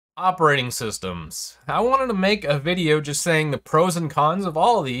operating systems. I wanted to make a video just saying the pros and cons of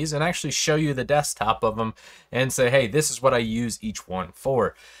all of these and actually show you the desktop of them and say, hey, this is what I use each one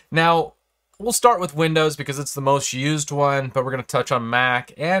for. Now, we'll start with Windows because it's the most used one, but we're going to touch on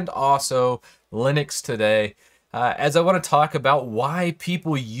Mac and also Linux today, as I want to talk about why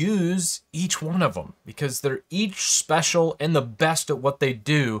people use each one of them, because they're each special and the best at what they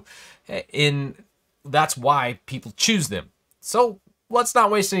do, and that's why people choose them. So let's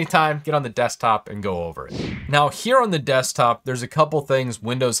not waste any time, get on the desktop and go over it. Now here on the desktop, there's a couple things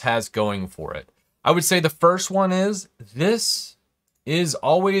Windows has going for it. I would say the first one is this is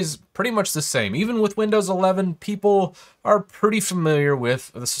always pretty much the same. Even with Windows 11, people are pretty familiar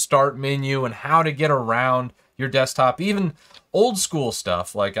with the start menu and how to get around your desktop. Even old school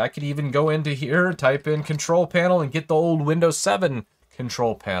stuff, like I could even go into here, type in control panel and get the old Windows 7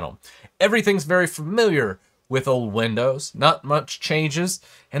 control panel. Everything's very familiar with old Windows, not much changes,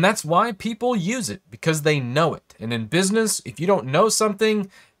 and that's why people use it, because they know it. And in business, if you don't know something,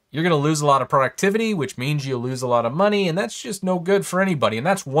 you're gonna lose a lot of productivity, which means you lose a lot of money, and that's just no good for anybody. And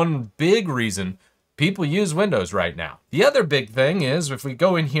that's one big reason people use Windows right now. The other big thing is, if we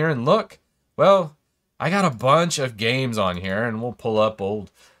go in here and look, well, I got a bunch of games on here, and we'll pull up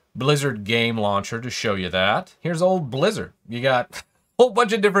old Blizzard game launcher to show you that. Here's old Blizzard. You got a whole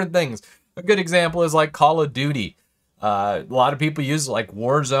bunch of different things. A good example is like Call of Duty. A lot of people use like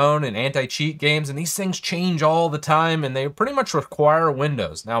Warzone and anti-cheat games, and these things change all the time, and they pretty much require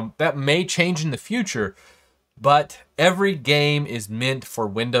Windows. Now, that may change in the future, but every game is meant for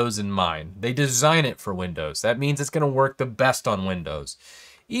Windows in mind. They design it for Windows. That means it's going to work the best on Windows.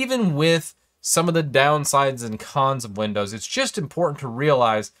 Even with some of the downsides and cons of Windows, it's just important to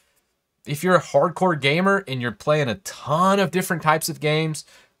realize if you're a hardcore gamer and you're playing a ton of different types of games,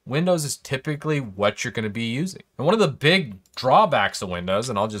 Windows is typically what you're going to be using. And one of the big drawbacks of Windows,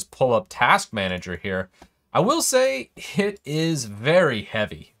 and I'll just pull up Task Manager here, I will say it is very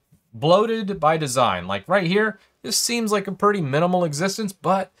heavy. Bloated by design. Like right here, this seems like a pretty minimal existence,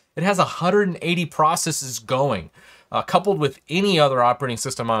 but it has 180 processes going. Coupled with any other operating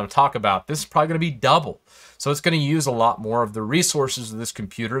system I'm going to talk about, this is probably going to be double. So it's going to use a lot more of the resources of this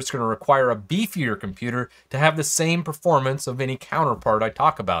computer. It's going to require a beefier computer to have the same performance of any counterpart I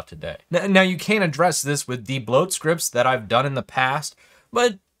talk about today. Now you can address this with debloat scripts that I've done in the past,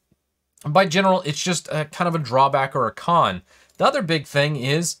 but by general, it's just a kind of a drawback or a con. The other big thing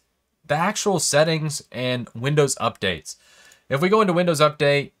is the actual settings and Windows updates. If we go into Windows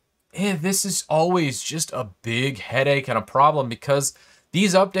Update, this is always just a big headache and a problem because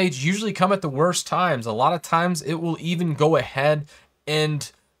these updates usually come at the worst times. A lot of times it will even go ahead and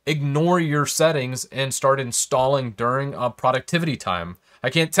ignore your settings and start installing during a productivity time. I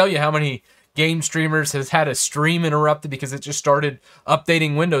can't tell you how many game streamers has had a stream interrupted because it just started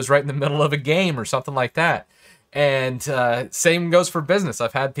updating Windows right in the middle of a game or something like that. And same goes for business.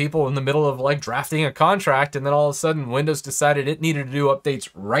 I've had people in the middle of like drafting a contract and then all of a sudden Windows decided it needed to do updates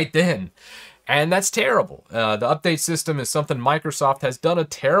right then. And that's terrible. The update system is something Microsoft has done a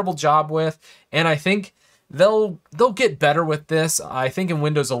terrible job with, and I think they'll get better with this. I think in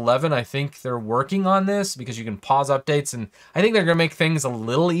Windows 11, I think they're working on this because you can pause updates, and I think they're going to make things a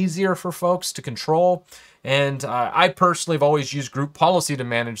little easier for folks to control. And I personally have always used group policy to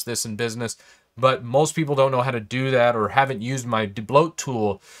manage this in business, but most people don't know how to do that or haven't used my debloat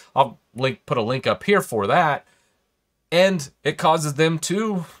tool. I'll put a link up here for that, and it causes them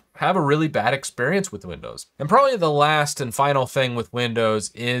to have a really bad experience with Windows. And probably the last and final thing with Windows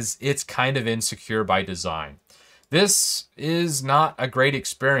is it's kind of insecure by design. This is not a great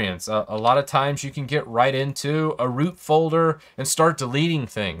experience. A lot of times you can get right into a root folder and start deleting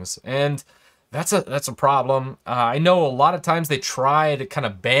things, and that's a problem. I know a lot of times they try to kind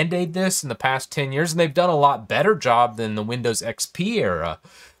of band-aid this in the past 10 years, and they've done a lot better job than the Windows XP era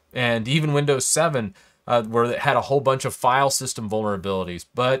and even Windows 7, where it had a whole bunch of file system vulnerabilities,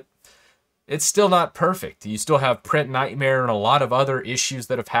 but it's still not perfect. You still have Print Nightmare and a lot of other issues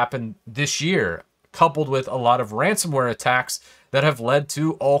that have happened this year, coupled with a lot of ransomware attacks that have led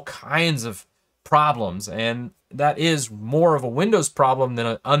to all kinds of problems. And that is more of a Windows problem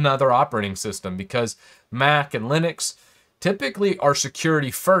than another operating system, because Mac and Linux typically are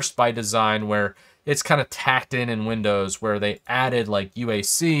security first by design, where it's kind of tacked in Windows, where they added like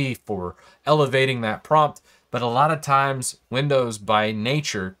UAC for elevating that prompt. But a lot of times Windows by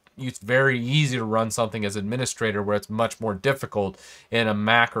nature, it's very easy to run something as administrator, where it's much more difficult in a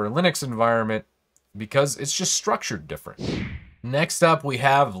Mac or a Linux environment because it's just structured different. Next up, we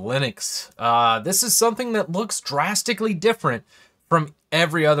have Linux. This is something that looks drastically different from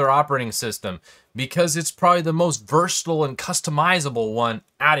every other operating system because it's probably the most versatile and customizable one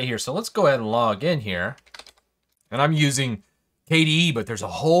out of here. So let's go ahead and log in here. And I'm using KDE, but there's a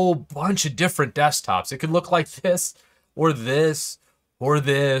whole bunch of different desktops. It could look like this, or this, or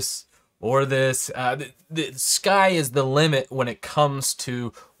this, or this. The sky is the limit when it comes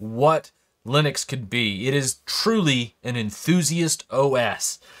to what Linux could be. It is truly an enthusiast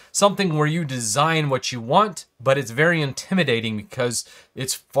OS. Something where you design what you want, but it's very intimidating because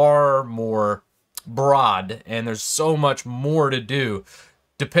it's far more broad and there's so much more to do.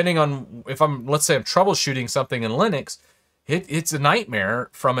 Depending on if let's say I'm troubleshooting something in Linux, it's a nightmare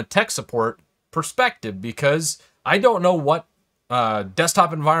from a tech support perspective because I don't know what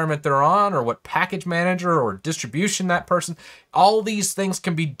desktop environment they're on or what package manager or distribution that person. All these things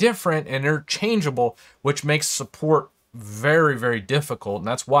can be different and interchangeable, which makes support very, very difficult. And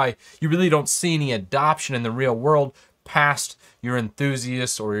that's why you really don't see any adoption in the real world past your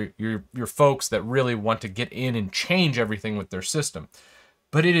enthusiasts or your folks that really want to get in and change everything with their system.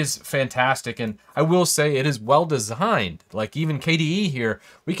 But it is fantastic, and I will say it is well designed. Like even KDE here,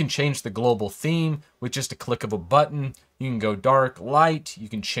 we can change the global theme with just a click of a button. You can go dark, light, you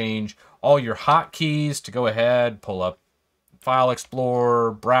can change all your hotkeys to go ahead, pull up File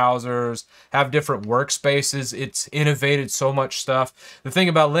Explorer, browsers, have different workspaces. It's innovated so much stuff. The thing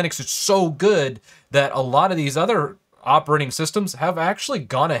about Linux, it's so good that a lot of these other operating systems have actually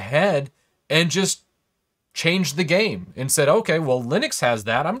gone ahead and just changed the game and said, okay, well, Linux has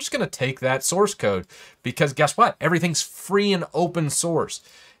that. I'm just going to take that source code because guess what? Everything's free and open source.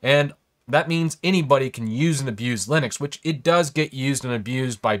 And that means anybody can use and abuse Linux, which it does get used and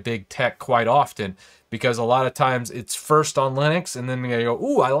abused by big tech quite often because a lot of times it's first on Linux and then they go,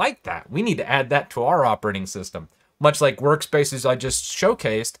 ooh, I like that. We need to add that to our operating system. Much like workspaces I just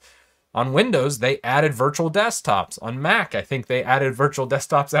showcased. On Windows, they added virtual desktops. On Mac, I think they added virtual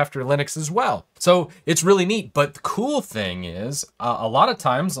desktops after Linux as well. So it's really neat. But the cool thing is, a lot of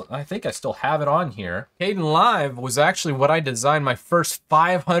times, I think I still have it on here, Kdenlive was actually what I designed my first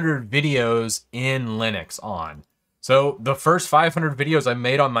 500 videos in Linux on. So the first 500 videos I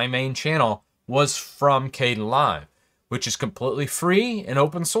made on my main channel was from Kdenlive, which is completely free and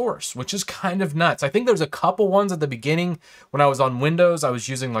open source, which is kind of nuts. I think there's a couple ones at the beginning when I was on Windows. I was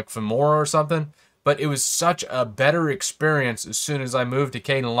using like Fedora or something, but it was such a better experience as soon as I moved to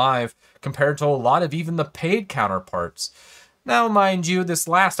Kdenlive compared to a lot of even the paid counterparts. Now, mind you, this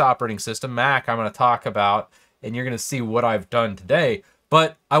last operating system, Mac, I'm going to talk about, and you're going to see what I've done today.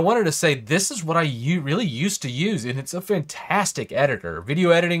 But I wanted to say this is what I really used to use, and it's a fantastic editor.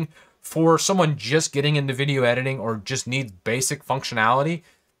 Video editing for someone just getting into video editing or just needs basic functionality,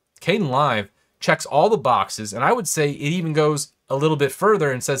 Kdenlive checks all the boxes, and I would say it even goes a little bit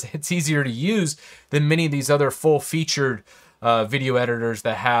further and says it's easier to use than many of these other full-featured video editors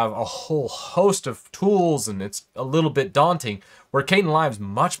that have a whole host of tools, and it's a little bit daunting, where Kdenlive is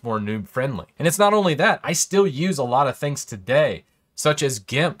much more noob-friendly. And it's not only that, I still use a lot of things today, such as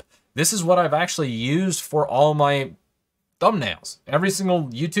GIMP. This is what I've actually used for all my thumbnails. Every single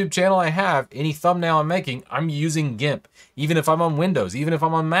YouTube channel I have, any thumbnail I'm making, I'm using GIMP. Even if I'm on Windows, even if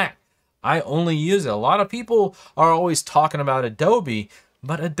I'm on Mac, I only use it. A lot of people are always talking about Adobe,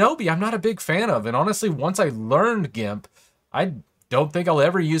 but Adobe I'm not a big fan of. And honestly, once I learned GIMP, I don't think I'll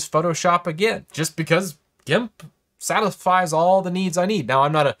ever use Photoshop again, just because GIMP satisfies all the needs I need. Now,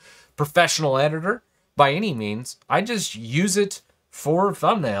 I'm not a professional editor by any means. I just use it for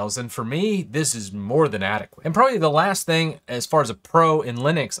thumbnails, and for me, this is more than adequate. And probably the last thing, as far as a pro in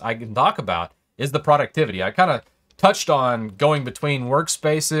Linux I can talk about, is the productivity. I kind of touched on going between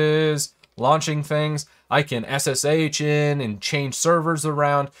workspaces, launching things. I can SSH in and change servers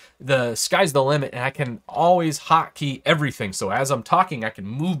around. The sky's the limit, and I can always hotkey everything. So as I'm talking, I can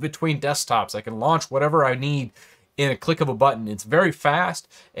move between desktops. I can launch whatever I need in a click of a button. It's very fast,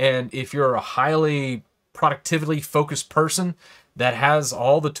 and if you're a highly productively focused person that has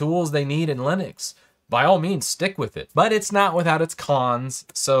all the tools they need in Linux, by all means, stick with it. But it's not without its cons,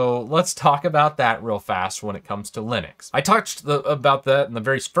 so let's talk about that real fast when it comes to Linux. I talked about that in the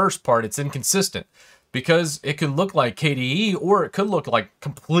very first part. It's inconsistent because it could look like KDE or it could look like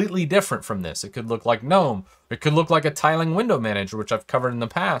completely different from this. It could look like GNOME. It could look like a tiling window manager, which I've covered in the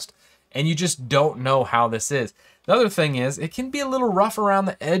past, and you just don't know how this is. The other thing is it can be a little rough around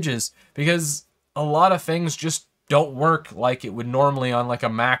the edges because a lot of things just don't work like it would normally on like a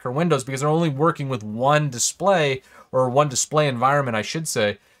Mac or Windows because they're only working with one display, or one display environment, I should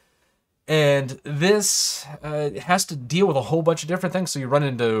say. And this has to deal with a whole bunch of different things. So you run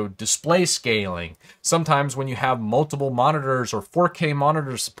into display scaling. Sometimes when you have multiple monitors or 4K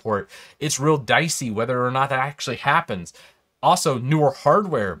monitor support, it's real dicey whether or not that actually happens. Also, newer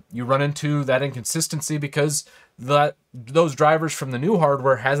hardware, you run into that inconsistency because those drivers from the new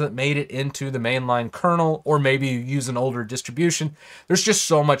hardware hasn't made it into the mainline kernel, or maybe you use an older distribution. There's just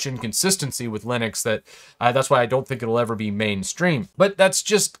so much inconsistency with Linux that that's why I don't think it'll ever be mainstream. But that's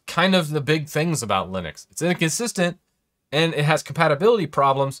just kind of the big things about Linux. It's inconsistent and it has compatibility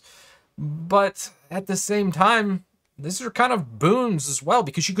problems, but at the same time, these are kind of boons as well,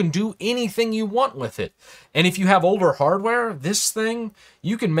 because you can do anything you want with it. And if you have older hardware, this thing,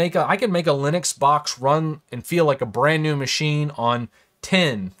 I can make a Linux box run and feel like a brand new machine on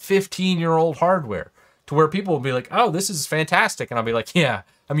 10, 15-year-old hardware, to where people will be like, oh, this is fantastic. And I'll be like, yeah,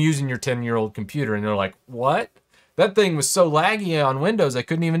 I'm using your 10-year-old computer. And they're like, what? That thing was so laggy on Windows, I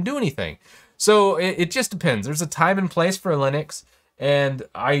couldn't even do anything. So it just depends. There's a time and place for Linux, and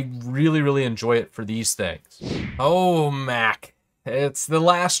I really, really enjoy it for these things. Oh, Mac. It's the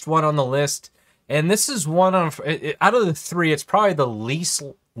last one on the list. And this is one of, out of the three, it's probably the least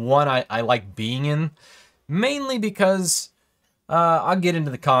one I like being in. Mainly because, I'll get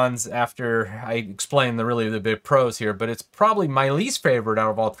into the cons after I explain the big pros here, but it's probably my least favorite out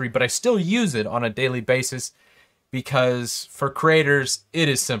of all three, but I still use it on a daily basis because for creators, it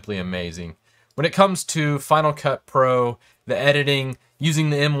is simply amazing. When it comes to Final Cut Pro, the editing, using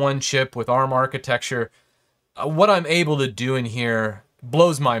the M1 chip with ARM architecture, what I'm able to do in here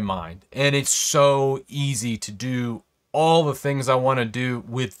blows my mind. And it's so easy to do all the things I want to do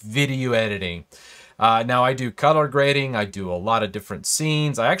with video editing. Now I do color grading, I do a lot of different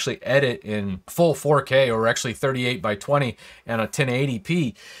scenes. I actually edit in full 4K, or actually 38 by 20 and a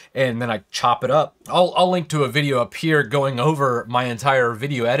 1080p, and then I chop it up. I'll link to a video up here going over my entire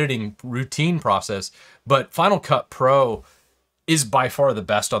video editing routine process, but Final Cut Pro is by far the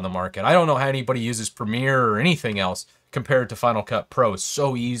best on the market. I don't know how anybody uses Premiere or anything else compared to Final Cut Pro. It's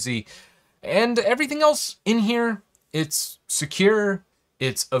so easy. And everything else in here, it's secure.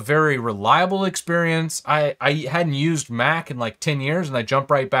 It's a very reliable experience. I hadn't used Mac in like 10 years and I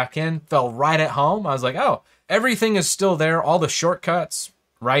jumped right back in, fell right at home. I was like, oh, everything is still there. All the shortcuts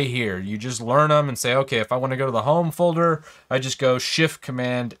right here. You just learn them and say, okay, if I want to go to the home folder, I just go Shift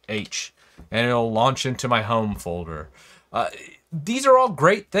Command H and it'll launch into my home folder. These are all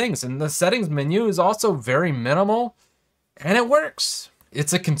great things. And the settings menu is also very minimal and it works.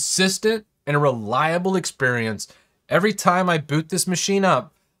 It's a consistent and a reliable experience. Every time I boot this machine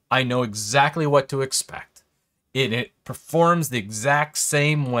up, I know exactly what to expect. It performs the exact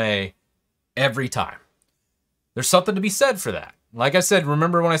same way every time. There's something to be said for that. Like I said,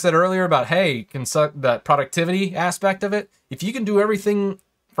 remember when I said earlier about, hey, that productivity aspect of it? If you can do everything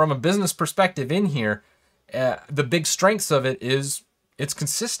from a business perspective in here, the big strengths of it is it's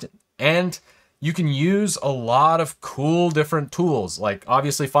consistent. And you can use a lot of cool different tools, like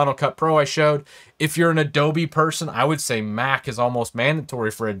obviously Final Cut Pro I showed. If you're an Adobe person, I would say Mac is almost mandatory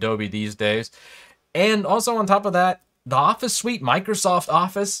for Adobe these days. And also on top of that, the Office suite, Microsoft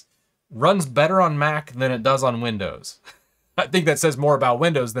Office, runs better on Mac than it does on Windows. I think that says more about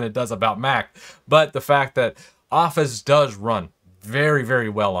Windows than it does about Mac. But the fact that Office does run very, very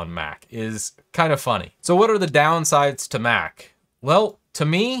well on Mac is kind of funny. So what are the downsides to Mac? Well, to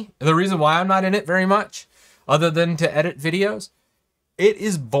me, the reason why I'm not in it very much, other than to edit videos, it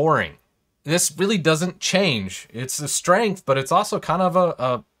is boring. This really doesn't change. It's a strength, but it's also kind of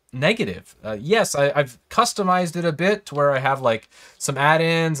a negative. Yes, I've customized it a bit to where I have like some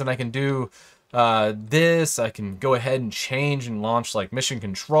add-ins and I can do this. I can go ahead and change and launch like Mission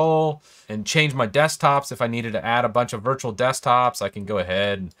Control and change my desktops. If I needed to add a bunch of virtual desktops, I can go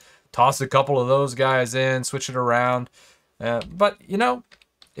ahead and toss a couple of those guys in, switch it around. But, you know,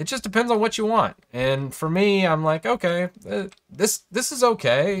 it just depends on what you want. And for me, I'm like, okay, this is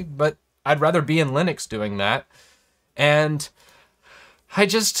okay, but I'd rather be in Linux doing that. And I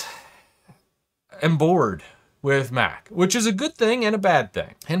just am bored with Mac, which is a good thing and a bad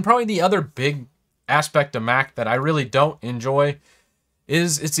thing. And probably the other big aspect of Mac that I really don't enjoy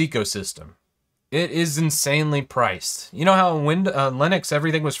is its ecosystem. It is insanely priced. You know how in Linux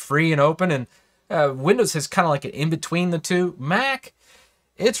everything was free and open, and Windows is kind of like an in-between the two. Mac,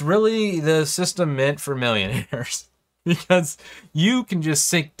 it's really the system meant for millionaires because you can just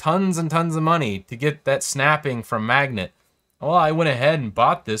sink tons and tons of money to get that snapping from Magnet. Well, I went ahead and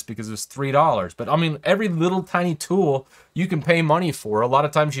bought this because it was $3. But I mean, every little tiny tool you can pay money for, a lot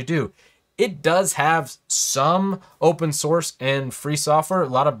of times you do. It does have some open source and free software. A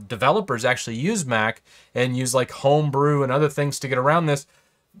lot of developers actually use Mac and use like Homebrew and other things to get around this.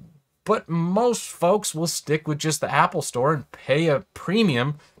 But most folks will stick with just the Apple Store and pay a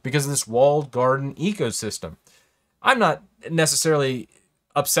premium because of this walled garden ecosystem. I'm not necessarily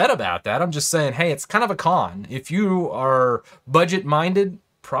upset about that. I'm just saying, hey, it's kind of a con. If you are budget minded,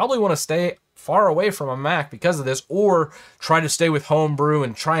 probably want to stay far away from a Mac because of this, or try to stay with Homebrew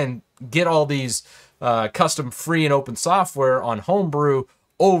and try and get all these custom free and open software on Homebrew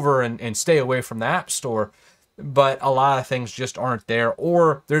over and stay away from the App Store. But a lot of things just aren't there,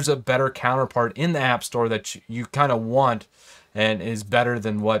 or there's a better counterpart in the App Store that you kind of want and is better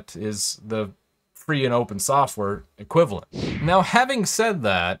than what is the free and open software equivalent. Now, having said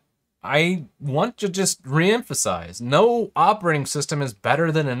that, I want to just reemphasize, no operating system is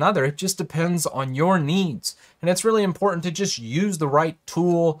better than another. It just depends on your needs. And it's really important to just use the right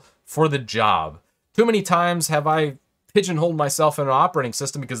tool for the job. Too many times have I pigeonholed myself in an operating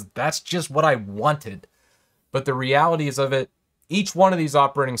system because that's just what I wanted. But the realities of it, each one of these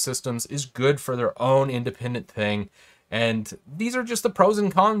operating systems is good for their own independent thing. And these are just the pros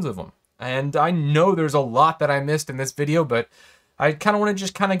and cons of them. And I know there's a lot that I missed in this video, but I kind of want to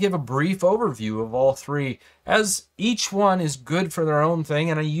just kind of give a brief overview of all three, as each one is good for their own thing,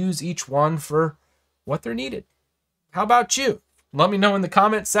 and I use each one for what they're needed. How about you? Let me know in the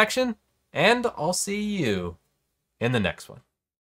comment section, and I'll see you in the next one.